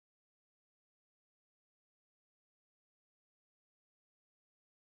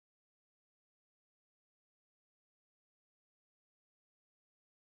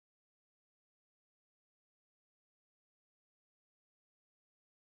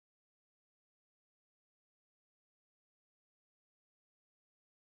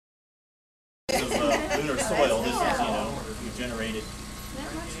of lunar soil. This is, you generated.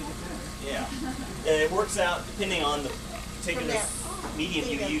 Yeah. And it works out depending on the particular medium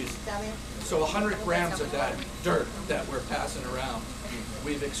you use. So 100 grams of that dirt that we're passing around,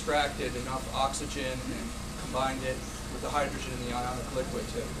 we've extracted enough oxygen and combined it with the hydrogen in the ionic liquid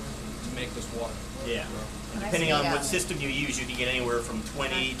to make this water. Yeah. And depending on what system you use, you can get anywhere from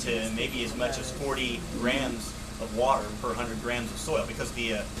 20 to maybe as much as 40 grams of water per 100 grams of soil, because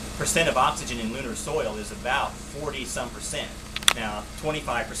the percent of oxygen in lunar soil is about 40-some%. Now,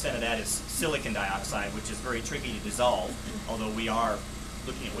 25% of that is silicon dioxide, which is very tricky to dissolve, although we are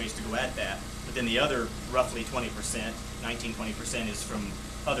looking at ways to go at that. But then the other roughly 20%, 19-20% is from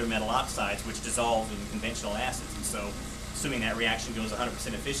other metal oxides, which dissolve in conventional acids. And so, assuming that reaction goes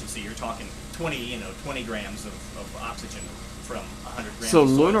 100% efficiency, you're talking 20 grams of oxygen from 100 grams So of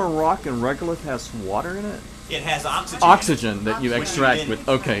soil. lunar rock and regolith has water in it? It has oxygen. Oxygen that you extract with,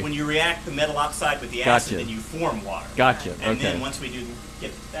 okay. When you react the metal oxide with the acid, then you form water. Gotcha, And okay. then once we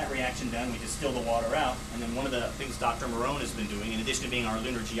get that reaction done, we distill the water out. And then one of the things Dr. Marone has been doing, in addition to being our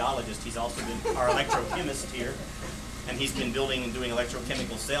lunar geologist, he's also been our electrochemist here. And he's been building and doing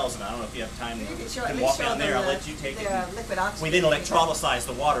electrochemical cells, and I don't know if you have time to walk down there. I'll let you take it. We then electrolyze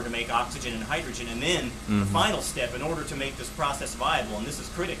the water to make oxygen and hydrogen, and then the final step, in order to make this process viable, and this is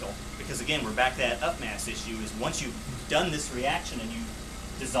critical, because again, we're back to that up mass issue, is once you've done this reaction and you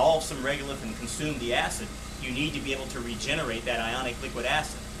dissolve some regolith and consume the acid, you need to be able to regenerate that ionic liquid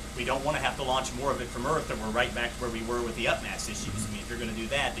acid. We don't want to have to launch more of it from Earth, or we're right back to where we were with the up mass issues. I mean, if you're going to do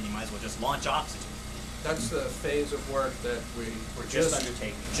that, then you might as well just launch oxygen. That's the phase of work that we're just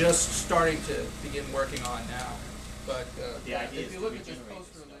undertaking. Just starting to begin working on now. But the idea if is you to look at this regenerate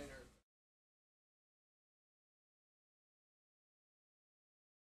poster.